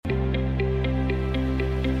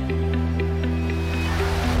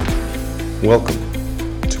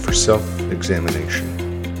Welcome to For Self-Examination.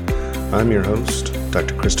 I'm your host,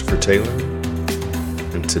 Dr. Christopher Taylor,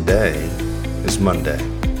 and today is Monday.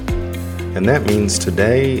 And that means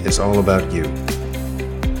today is all about you.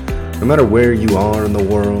 No matter where you are in the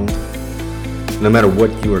world, no matter what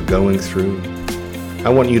you are going through, I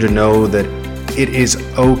want you to know that it is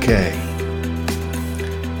okay,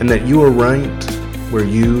 and that you are right where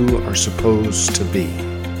you are supposed to be.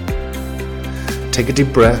 Take a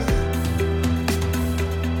deep breath,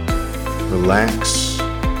 relax,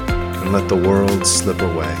 and let the world slip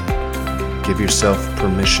away. Give yourself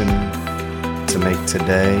permission to make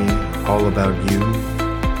today all about you,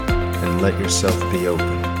 and let yourself be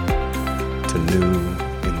open to new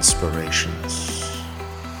inspirations.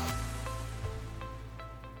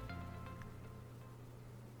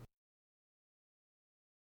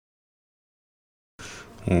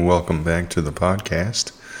 Welcome back to the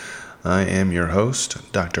podcast. I am your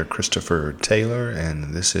host, Dr. Christopher Taylor,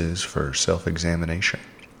 and this is For Self-Examination.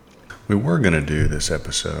 We were going to do this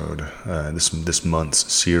episode, this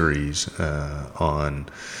month's series on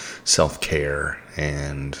self-care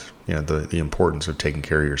and the importance of taking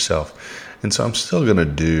care of yourself. And so I'm still going to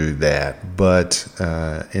do that, but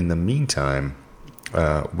in the meantime,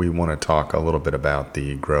 we want to talk a little bit about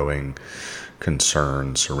the growing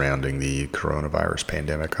concern surrounding the coronavirus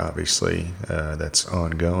pandemic, obviously, that's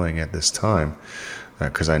ongoing at this time,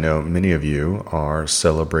 because I know many of you are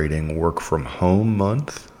celebrating work from home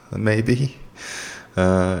month, maybe,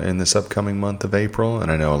 in this upcoming month of April,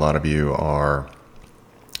 and I know a lot of you are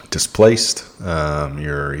displaced.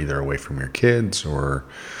 You're either away from your kids or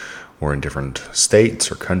in different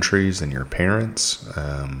states or countries than your parents,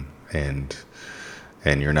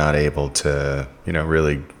 and you're not able to,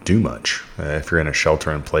 really do much. If you're in a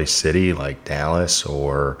shelter-in-place city like Dallas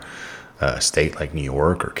or a state like New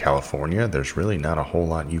York or California, there's really not a whole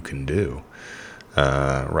lot you can do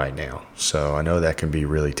right now. So I know that can be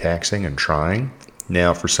really taxing and trying.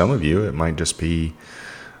 Now, for some of you, it might just be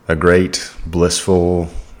a great, blissful,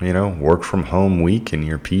 work-from-home week in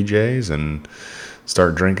your PJs and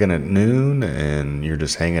start drinking at noon, and you're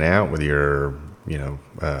just hanging out with your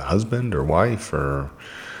husband or wife, or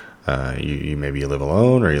you maybe you live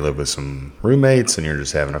alone, or you live with some roommates, and you're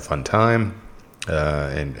just having a fun time,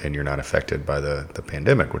 and you're not affected by the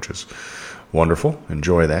pandemic, which is wonderful.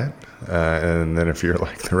 Enjoy that. And then if you're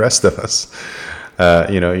like the rest of us,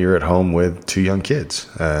 you're at home with two young kids,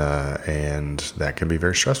 and that can be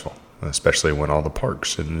very stressful, especially when all the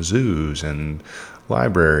parks and zoos and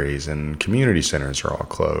libraries and community centers are all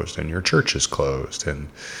closed, and your church is closed, and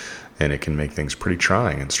it can make things pretty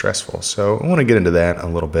trying and stressful. So I want to get into that a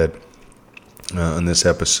little bit in this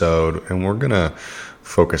episode, and we're going to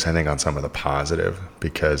focus, I think, on some of the positive,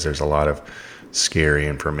 because there's a lot of scary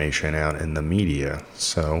information out in the media.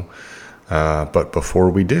 So, but before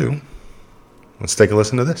we do, let's take a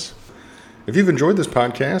listen to this. If you've enjoyed this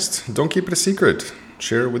podcast, don't keep it a secret.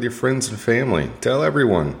 Share it with your friends and family. Tell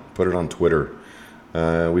everyone. Put it on Twitter.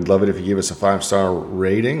 We'd love it if you give us a 5-star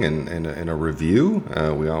rating and a review.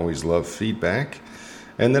 We always love feedback.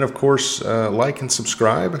 And then, of course, like and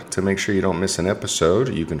subscribe to make sure you don't miss an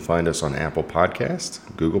episode. You can find us on Apple Podcasts,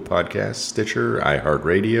 Google Podcasts, Stitcher,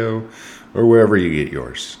 iHeartRadio, or wherever you get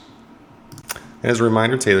yours. And as a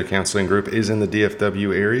reminder, Taylor Counseling Group is in the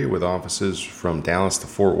DFW area with offices from Dallas to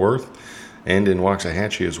Fort Worth and in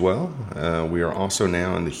Waxahachie as well. We are also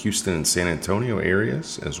now in the Houston and San Antonio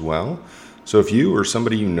areas as well. So if you or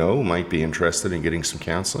somebody you know might be interested in getting some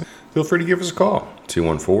counseling, feel free to give us a call,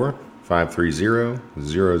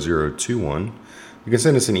 214-530-0021. You can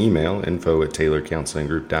send us an email,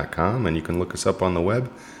 info@taylorcounselinggroup.com, and you can look us up on the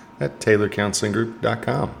web at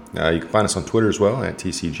taylorcounselinggroup.com. You can find us on Twitter as well, at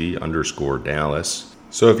TCG_Dallas.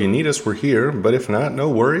 So if you need us, we're here, but if not, no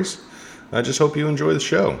worries. I just hope you enjoy the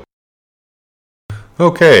show.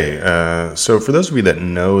 Okay, so for those of you that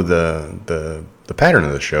know the pattern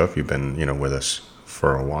of the show, if you've been with us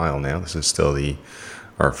for a while now, this is still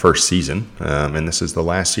our first season, and this is the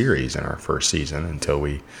last series in our first season until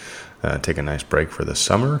we take a nice break for the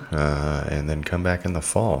summer and then come back in the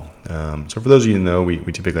fall. So for those of you who know, we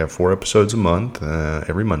typically have 4 episodes a month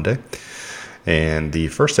every Monday. And the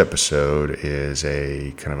first episode is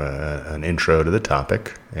a kind of an intro to the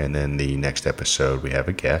topic, and then the next episode we have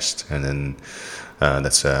a guest, and then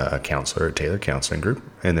that's a counselor at Taylor Counseling Group,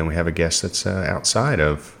 and then we have a guest that's outside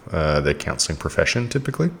of the counseling profession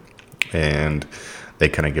typically, and they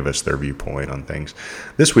kind of give us their viewpoint on things.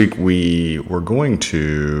 This week we're going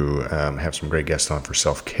to have some great guests on for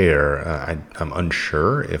self-care. I'm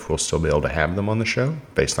unsure if we'll still be able to have them on the show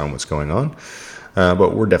based on what's going on.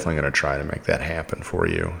 But we're definitely going to try to make that happen for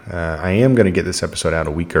you. I am going to get this episode out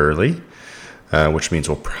a week early which means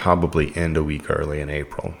we'll probably end a week early in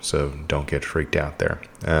April. So don't get freaked out there.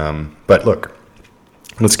 But look,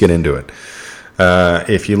 let's get into it.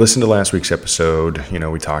 If you listened to last week's episode,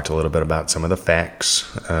 we talked a little bit about some of the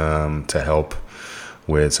facts to help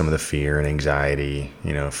with some of the fear and anxiety.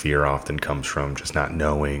 Fear often comes from just not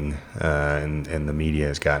knowing, and the media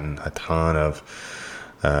has gotten a ton of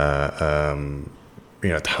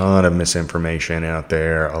misinformation out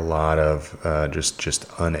there, a lot of just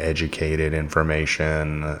uneducated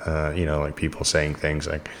information. Like people saying things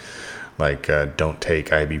like don't take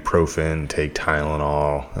ibuprofen, take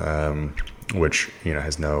Tylenol, which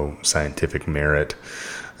has no scientific merit.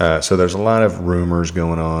 So there's a lot of rumors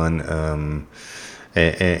going on.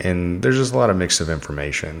 And there's just a lot of mix of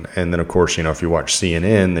information. And then, of course, if you watch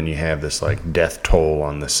CNN, then you have this like death toll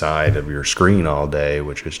on the side of your screen all day,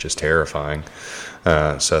 which is just terrifying.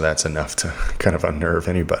 So that's enough to kind of unnerve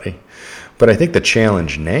anybody. But I think the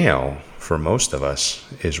challenge now for most of us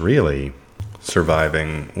is really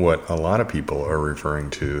surviving what a lot of people are referring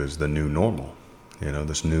to as the new normal.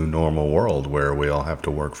 This new normal world where we all have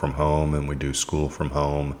to work from home and we do school from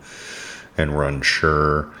home, and we're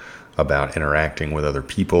unsure about interacting with other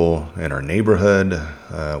people in our neighborhood,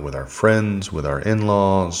 with our friends, with our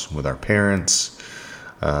in-laws, with our parents,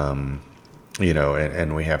 and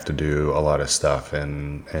we have to do a lot of stuff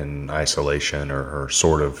in isolation or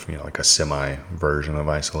sort of, like a semi version of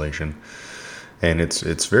isolation. And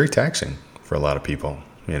it's very taxing for a lot of people.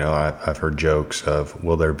 I've heard jokes of,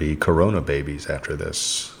 will there be corona babies after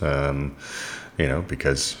this?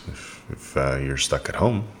 Because if you're stuck at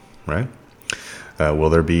home, right? Will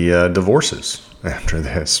there be divorces after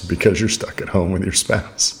this because you're stuck at home with your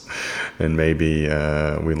spouse? And maybe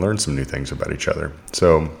we learn some new things about each other.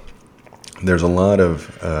 So there's a lot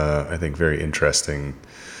of, I think, very interesting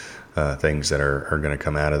things that are going to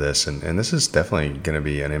come out of this. And this is definitely going to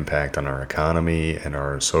be an impact on our economy and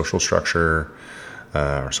our social structure,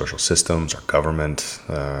 our social systems, our government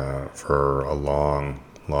for a long,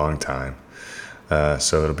 long time.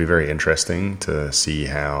 So it'll be very interesting to see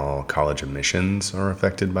how college admissions are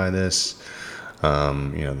affected by this.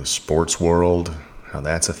 The sports world, how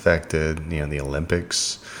that's affected. The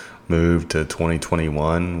Olympics moved to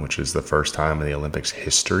 2021, which is the first time in the Olympics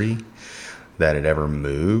history that it ever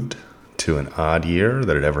moved to an odd year,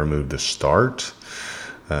 that it ever moved to start.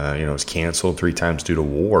 It was canceled 3 times due to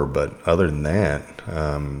war, but other than that,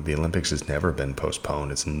 the Olympics has never been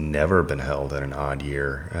postponed. It's never been held at an odd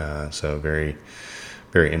year. So very,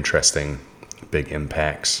 very interesting, big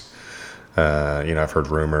impacts. I've heard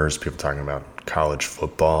rumors, people talking about college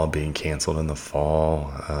football being canceled in the fall,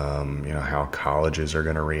 how colleges are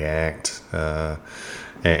going to react.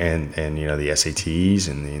 And the SATs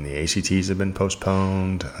and the ACTs have been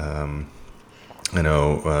postponed. I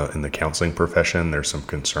know in the counseling profession, there's some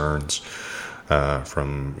concerns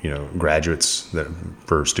from graduates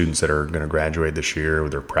for students that are going to graduate this year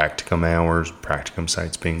with their practicum hours, practicum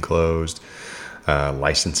sites being closed,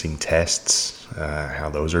 licensing tests, how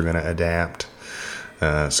those are going to adapt.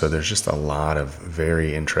 So there's just a lot of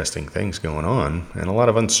very interesting things going on and a lot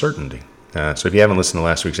of uncertainty. So if you haven't listened to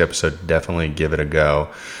last week's episode, definitely give it a go.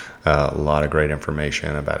 A lot of great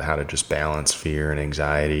information about how to just balance fear and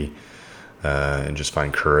anxiety, and just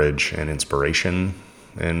find courage and inspiration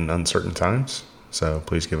in uncertain times. So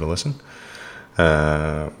please give it a listen.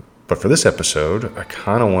 But for this episode, I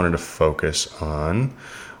kind of wanted to focus on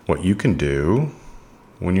what you can do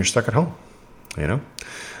when you're stuck at home,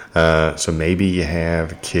 So maybe you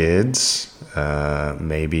have kids,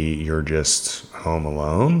 maybe you're just home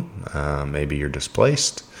alone, maybe you're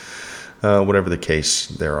displaced. Whatever the case,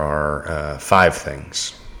 there are 5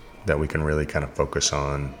 things that we can really kind of focus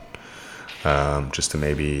on, just to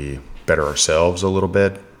maybe better ourselves a little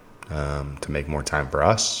bit, to make more time for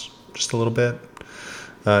us just a little bit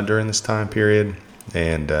during this time period,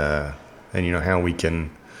 and how we can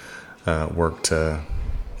work to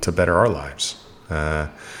better our lives.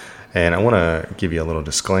 And I want to give you a little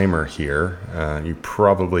disclaimer here. You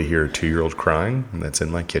probably hear a 2-year-old crying. That's in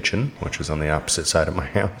my kitchen, which is on the opposite side of my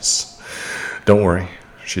house. Don't worry,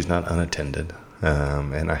 she's not unattended.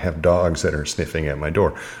 And I have dogs that are sniffing at my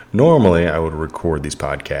door. Normally, I would record these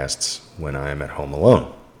podcasts when I'm at home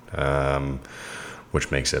alone, which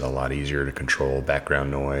makes it a lot easier to control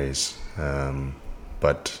background noise.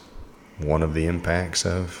 But one of the impacts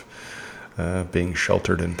of being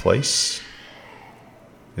sheltered in place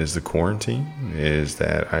is the quarantine, is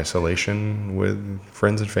that isolation with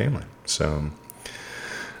friends and family. So,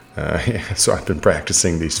 so I've been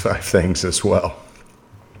practicing these 5 things as well.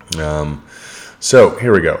 So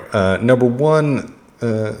here we go. Number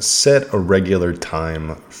 1, set a regular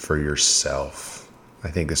time for yourself. I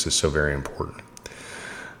think this is so very important.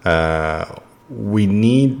 We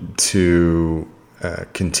need to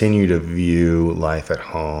continue to view life at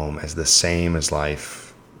home as the same as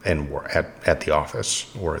life at the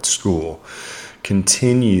office or at school.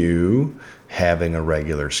 Continue having a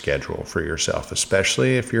regular schedule for yourself,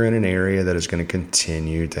 especially if you're in an area that is going to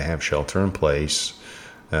continue to have shelter in place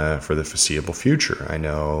for the foreseeable future. I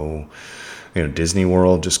know, Disney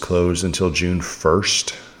World just closed until June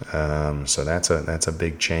 1st, so that's a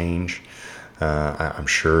big change. I'm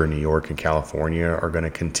sure New York and California are going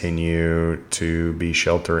to continue to be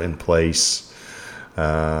shelter in place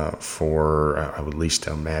for, I would at least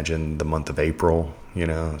imagine, the month of April.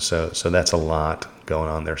 So that's a lot going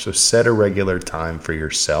on there. So set a regular time for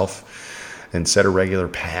yourself and set a regular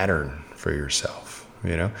pattern for yourself.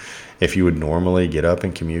 If you would normally get up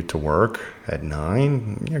and commute to work at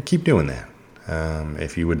 9, keep doing that.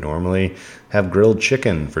 If you would normally have grilled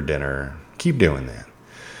chicken for dinner, keep doing that.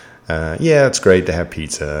 It's great to have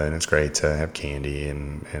pizza and it's great to have candy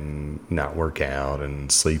and not work out and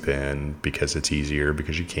sleep in because it's easier,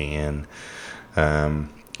 because you can.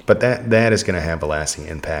 But that is going to have a lasting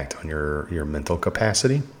impact on your mental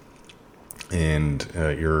capacity and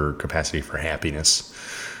your capacity for happiness,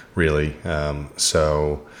 really.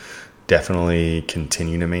 So definitely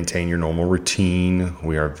continue to maintain your normal routine.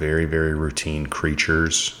 We are very, very routine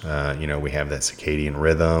creatures. We have that circadian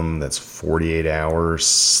rhythm, that's 48 hours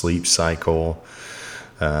sleep cycle,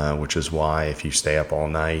 which is why if you stay up all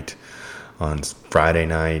night on Friday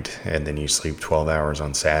night and then you sleep 12 hours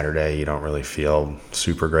on Saturday, you don't really feel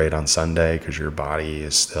super great on Sunday because your body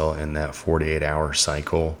is still in that 48-hour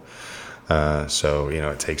cycle. So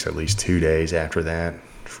it takes at least 2 days after that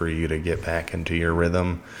for you to get back into your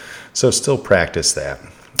rhythm. So still practice that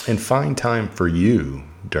and find time for you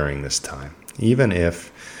during this time, even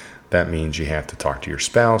if that means you have to talk to your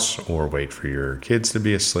spouse or wait for your kids to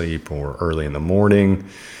be asleep or early in the morning,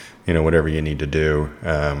 whatever you need to do.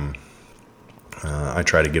 I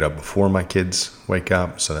try to get up before my kids wake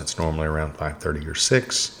up, so that's normally around 5:30 or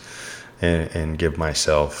 6, and give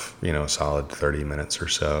myself, a solid 30 minutes or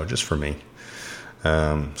so just for me.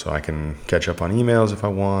 So I can catch up on emails if I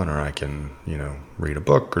want, or I can, read a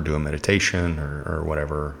book or do a meditation or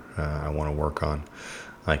whatever I want to work on,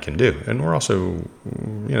 I can do. And we're also,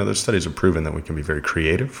 the studies have proven that we can be very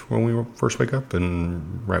creative when we first wake up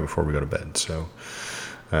and right before we go to bed. So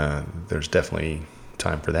there's definitely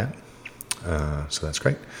time for that. So that's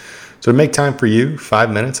great. So to make time for you,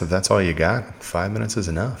 5 minutes, if that's all you got, 5 minutes is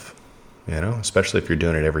enough, especially if you're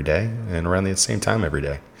doing it every day and around the same time every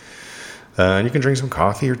day. And you can drink some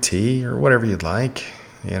coffee or tea or whatever you'd like,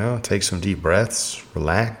 take some deep breaths,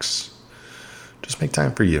 relax, just make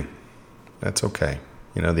time for you. That's okay.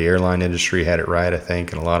 The airline industry had it right, I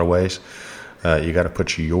think, in a lot of ways. You got to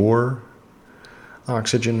put your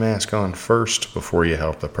oxygen mask on first before you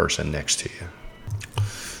help the person next to you.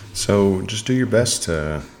 So just do your best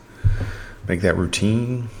to make that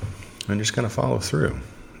routine and just kind of follow through,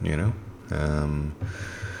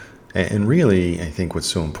 And really, I think what's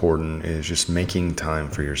so important is just making time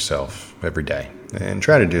for yourself every day. And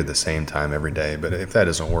try to do it at the same time every day. But if that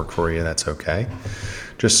doesn't work for you, that's okay.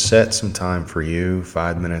 Just set some time for you,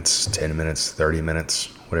 5 minutes, 10 minutes, 30 minutes,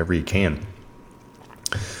 whatever you can.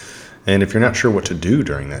 And if you're not sure what to do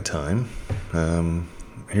during that time,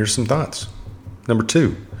 here's some thoughts. Number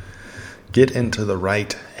 2, get into the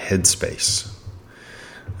right headspace.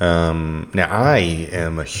 Now, I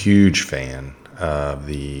am a huge fan of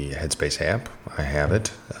the Headspace app. I have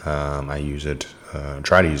it. I use it,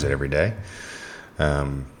 try to use it every day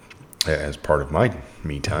as part of my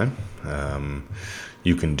me time.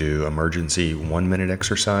 You can do emergency 1-minute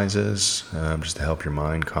exercises just to help your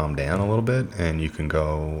mind calm down a little bit. And you can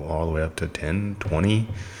go all the way up to 10,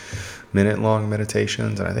 20-minute long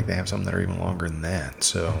meditations. And I think they have some that are even longer than that.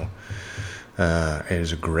 So it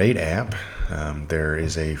is a great app. There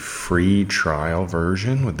is a free trial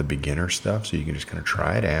version with the beginner stuff, so you can just kind of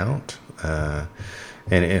try it out.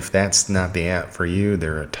 And if that's not the app for you,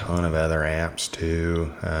 there are a ton of other apps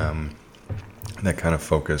too that kind of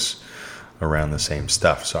focus around the same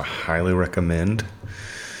stuff. So I highly recommend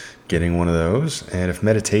getting one of those. And if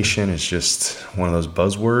meditation is just one of those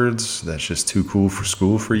buzzwords that's just too cool for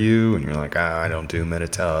school for you, and you're like, I don't do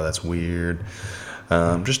meditation, that's weird.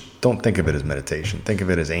 Just don't think of it as meditation. Think of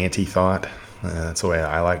it as anti-thought. That's the way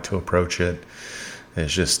I like to approach it.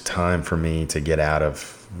 It's just time for me to get out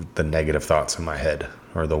of the negative thoughts in my head,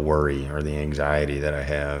 or the worry or the anxiety that I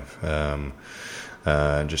have,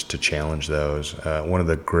 just to challenge those. One of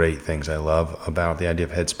the great things I love about the idea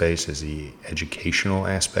of Headspace is the educational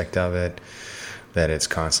aspect of it, that it's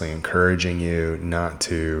constantly encouraging you not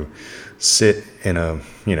to sit in a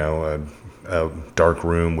dark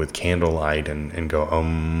room with candlelight and go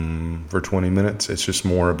for 20 minutes. It's just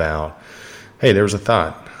more about, hey, there was a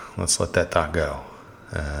thought. Let's let that thought go.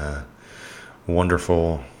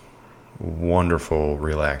 Wonderful, wonderful,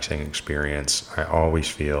 relaxing experience. I always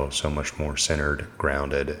feel so much more centered,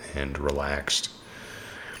 grounded, and relaxed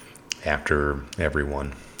after every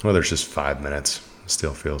one. Whether it's just 5 minutes,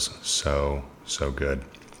 still feels so good.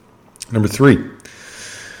 Number 3,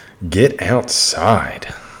 get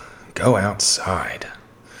outside. Go outside.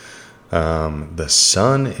 The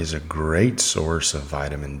sun is a great source of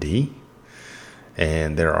vitamin D,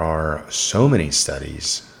 and there are so many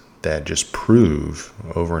studies that just prove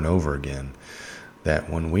over and over again that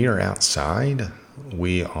when we are outside,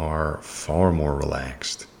 we are far more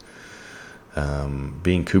relaxed.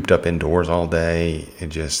 Being cooped up indoors all day,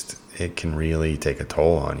 it can really take a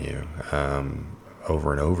toll on you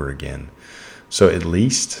over and over again. So at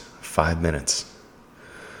least 5 minutes.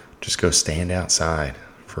 Just go stand outside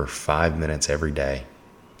for 5 minutes every day.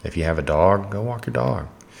 If you have a dog, go walk your dog.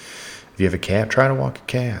 If you have a cat, try to walk a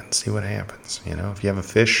cat and see what happens. If you have a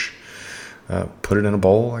fish, put it in a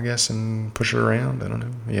bowl, I guess, and push it around. I don't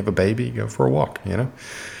know. You have a baby, go for a walk,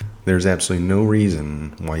 There's absolutely no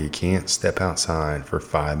reason why you can't step outside for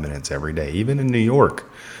 5 minutes every day. Even in New York,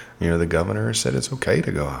 the governor said it's okay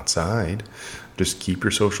to go outside. Just keep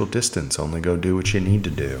your social distance. Only go do what you need to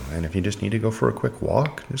do. And if you just need to go for a quick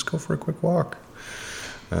walk, just go for a quick walk.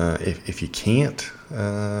 If you can't,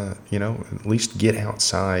 at least get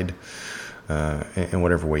outside in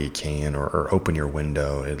whatever way you can, or open your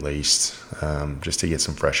window at least, just to get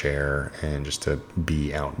some fresh air and just to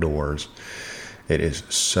be outdoors. It is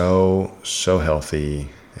so healthy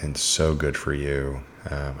and so good for you.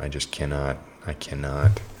 I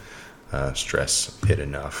cannot stress it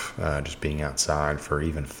enough. Just being outside for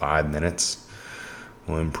even 5 minutes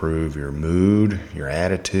will improve your mood, your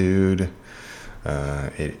attitude.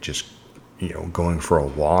 It just, going for a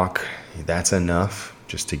walk, that's enough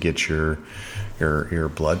just to get your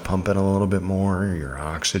blood pumping a little bit more, your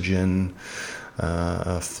oxygen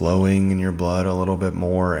flowing in your blood a little bit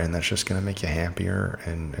more, and that's just going to make you happier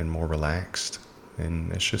and more relaxed.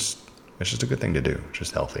 And it's just a good thing to do. It's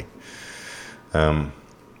just healthy.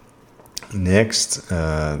 Next,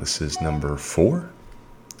 this is number 4,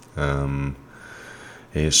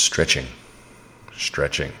 is stretching.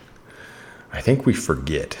 Stretching. I think we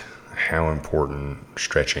forget how important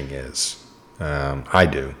stretching is. I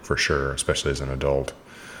do, for sure, especially as an adult.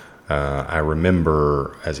 I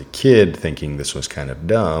remember as a kid thinking this was kind of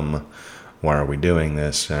dumb. Why are we doing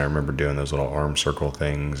this? And I remember doing those little arm circle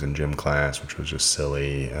things in gym class, which was just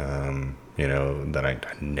silly. That I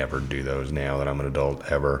never do those now that I'm an adult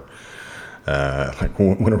ever.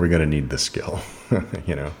 When are we going to need this skill?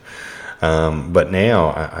 But now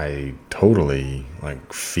I totally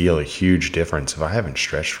feel a huge difference. If I haven't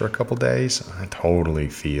stretched for a couple days, I totally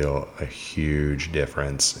feel a huge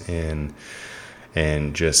difference in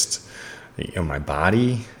just my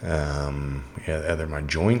body. Either my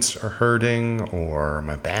joints are hurting or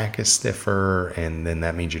my back is stiffer, and then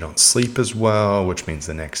that means you don't sleep as well, which means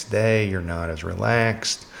the next day you're not as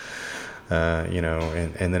relaxed. And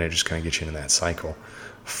then it just kind of gets you into that cycle.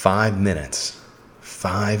 5 minutes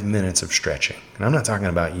of stretching. And I'm not talking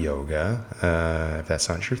about yoga. If that's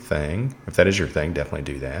not your thing, if that is your thing,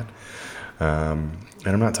 definitely do that. And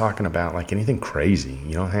I'm not talking about anything crazy.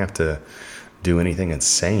 You don't have to do anything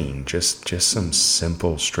insane. Just some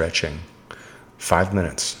simple stretching. 5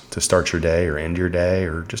 minutes to start your day or end your day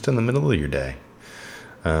or just in the middle of your day.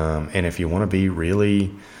 And if you want to be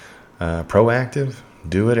really proactive,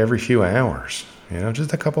 do it every few hours.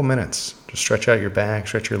 Just a couple minutes. Just stretch out your back,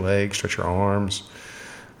 stretch your legs, stretch your arms.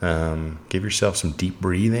 Give yourself some deep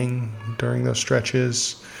breathing during those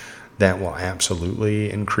stretches. That will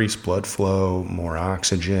absolutely increase blood flow, more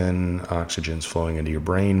oxygen. Oxygen's flowing into your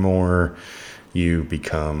brain more. You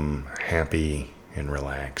become happy and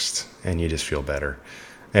relaxed, and you just feel better.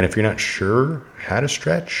 And if you're not sure how to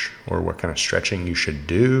stretch or what kind of stretching you should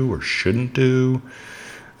do or shouldn't do,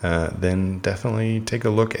 then definitely take a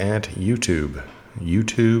look at YouTube.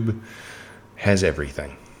 YouTube has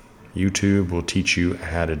everything. YouTube will teach you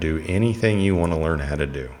how to do anything you want to learn how to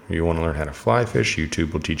do. You want to learn how to fly fish,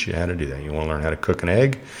 YouTube will teach you how to do that. You want to learn how to cook an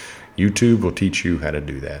egg, YouTube will teach you how to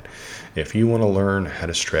do that. If you want to learn how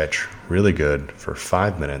to stretch really good for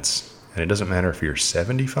 5 minutes, and it doesn't matter if you're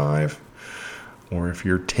 75 or if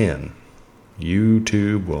you're 10,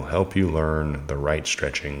 YouTube will help you learn the right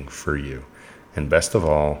stretching for you. And best of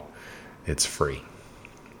all, it's free.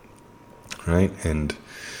 Right? And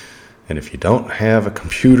And if you don't have a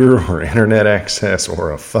computer or internet access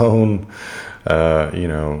or a phone,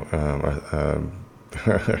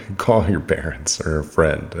 call your parents or a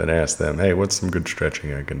friend and ask them, hey, what's some good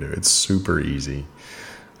stretching I can do? It's super easy.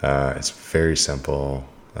 It's very simple.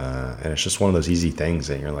 And it's just one of those easy things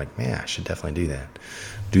that you're like, man, I should definitely do that.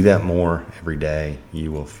 Do that more every day.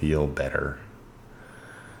 You will feel better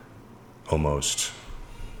almost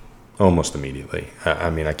immediately.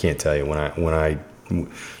 I can't tell you, when I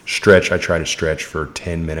stretch, I try to stretch for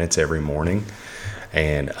 10 minutes every morning,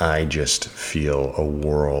 and I just feel a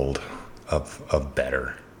world of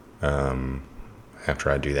better after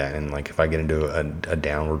I do that. And like if I get into a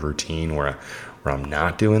downward routine where I'm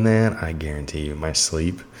not doing that, I guarantee you my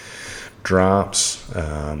sleep drops,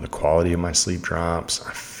 the quality of my sleep drops.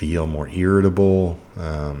 I feel more irritable.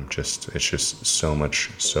 It's just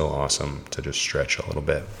so awesome to just stretch a little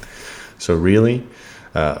bit. So really,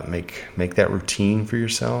 make that routine for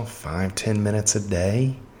yourself, 5-10 minutes a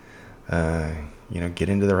day. Get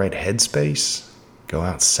into the right headspace, go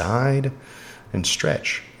outside and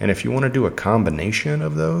stretch. And if you want to do a combination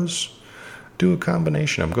of those, do a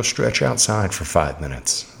combination of them. Go stretch outside for 5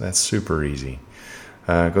 minutes. That's super easy.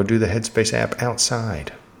 Go do the Headspace app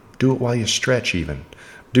outside. Do it while you stretch even.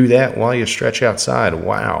 Do that while you stretch outside.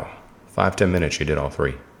 Wow. 5-10 minutes, you did all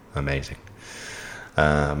three. Amazing.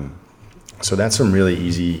 So that's some really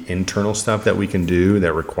easy internal stuff that we can do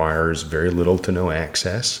that requires very little to no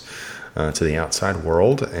access to the outside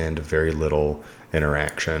world and very little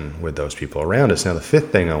interaction with those people around us. Now, the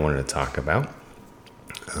fifth thing I wanted to talk about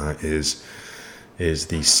is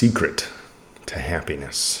the secret to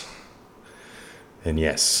happiness. And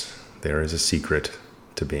yes, there is a secret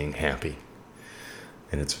to being happy.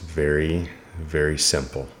 And it's very, very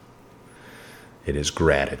simple. It is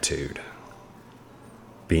gratitude.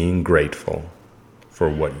 Being grateful for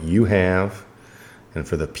what you have and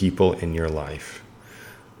for the people in your life.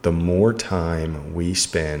 The more time we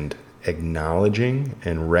spend acknowledging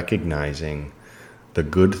and recognizing the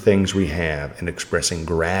good things we have and expressing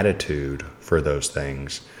gratitude for those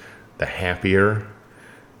things, the happier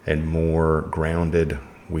and more grounded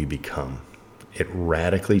we become. It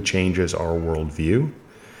radically changes our worldview.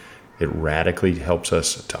 It radically helps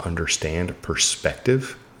us to understand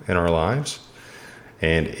perspective in our lives.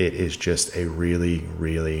 And it is just a really,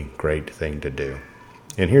 really great thing to do.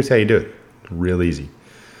 And here's how you do it. Real easy.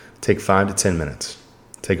 Take 5 to 10 minutes.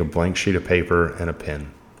 Take a blank sheet of paper and a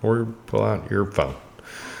pen, or pull out your phone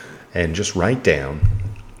and just write down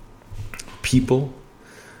people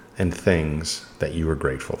and things that you are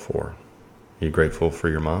grateful for. Are you grateful for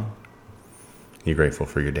your mom? Are you grateful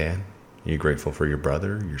for your dad? Are you grateful for your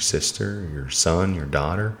brother, your sister, your son, your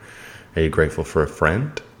daughter? Are you grateful for a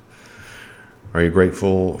friend? Are you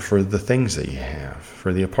grateful for the things that you have,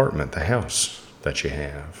 for the apartment, the house that you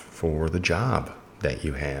have, for the job that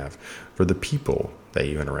you have, for the people that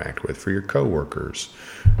you interact with, for your coworkers?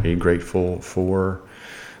 Are you grateful for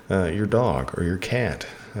your dog or your cat?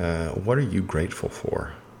 What are you grateful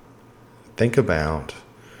for? Think about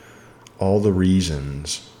all the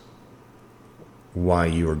reasons why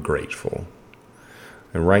you are grateful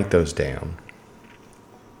and write those down.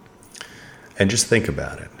 And just think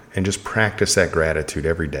about it and just practice that gratitude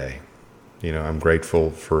every day. I'm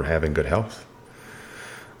grateful for having good health.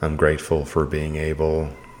 I'm grateful for being able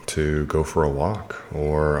to go for a walk,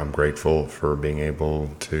 or I'm grateful for being able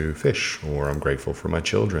to fish, or I'm grateful for my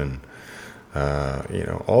children.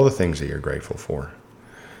 All the things that you're grateful for.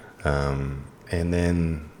 And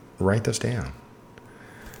then write those down.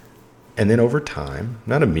 And then over time,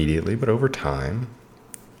 not immediately, but over time,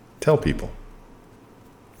 tell people.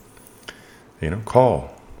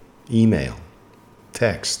 Call, email,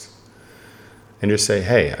 text, and just say,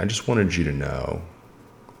 hey, I just wanted you to know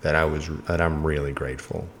that I'm really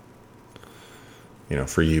grateful,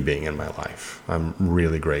 for you being in my life. I'm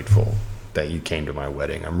really grateful that you came to my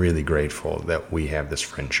wedding. I'm really grateful that we have this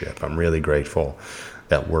friendship. I'm really grateful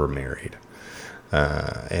that we're married.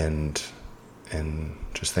 And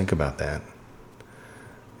just think about that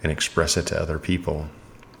and express it to other people.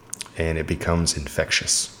 And it becomes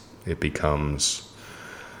infectious. It becomes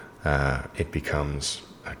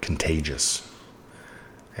contagious.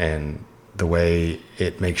 And the way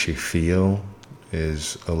it makes you feel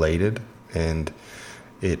is elated, and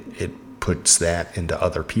it puts that into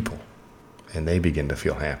other people, and they begin to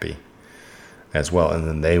feel happy as well. And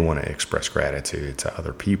then they want to express gratitude to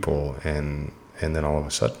other people, and then all of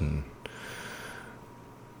a sudden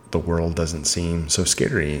the world doesn't seem so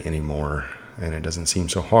scary anymore, and it doesn't seem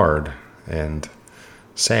so hard and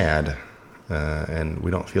sad, and we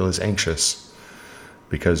don't feel as anxious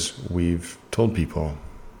because we've told people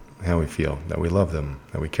how we feel, that we love them,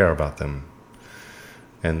 that we care about them.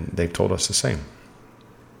 And they've told us the same.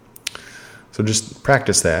 So just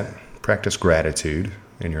practice that. Practice gratitude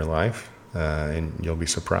in your life, and you'll be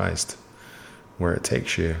surprised where it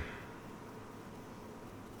takes you.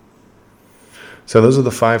 So those are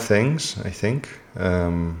the 5 things, I think,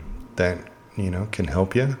 that, can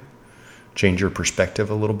help you change your perspective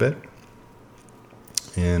a little bit.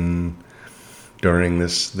 And during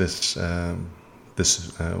this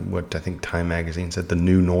what I think Time Magazine said, the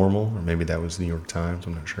new normal, or maybe that was the New York Times,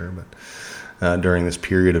 I'm not sure, but during this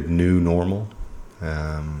period of new normal,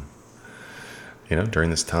 during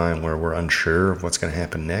this time where we're unsure of what's going to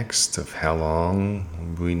happen next, of how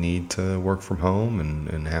long we need to work from home,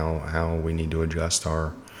 and how we need to adjust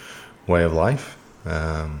our way of life.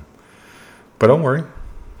 But don't worry,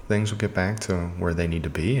 things will get back to where they need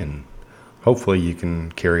to be, and hopefully you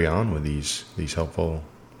can carry on with these helpful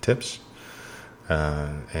tips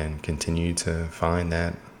and continue to find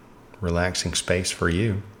that relaxing space for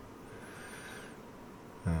you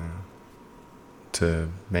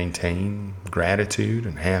to maintain gratitude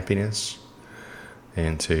and happiness,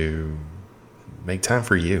 and to make time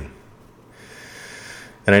for you.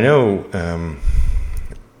 And I know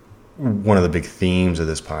one of the big themes of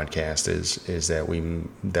this podcast is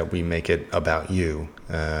that we make it about you,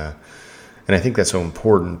 and I think that's so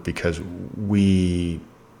important because we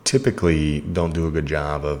typically don't do a good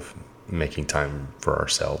job of making time for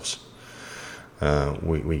ourselves.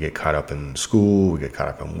 We get caught up in school, we get caught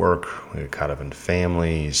up in work, we get caught up in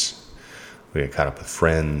families, we get caught up with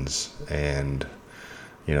friends, and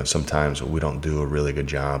sometimes we don't do a really good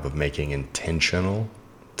job of making intentional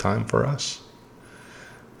time for us.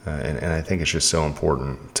 And I think it's just so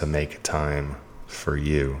important to make time for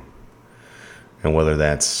you. And whether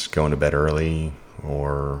that's going to bed early,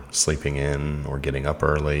 or sleeping in, or getting up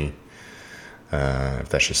early, if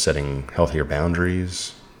that's just setting healthier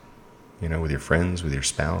boundaries, with your friends, with your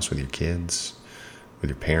spouse, with your kids,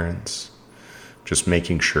 with your parents, just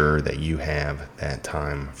making sure that you have that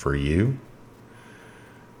time for you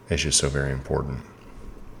is just so very important.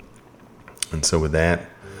 And so with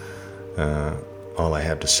that, all I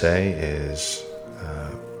have to say is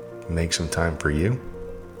make some time for you.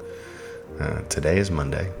 Today is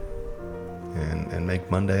Monday, and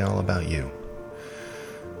make Monday all about you.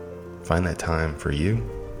 Find that time for you.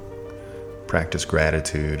 Practice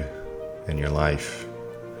gratitude in your life.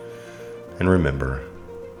 And remember,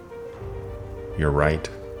 you're right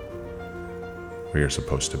where you're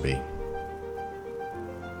supposed to be.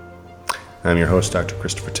 I'm your host, Dr.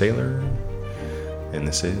 Christopher Taylor, and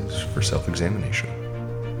this is For Self-Examination.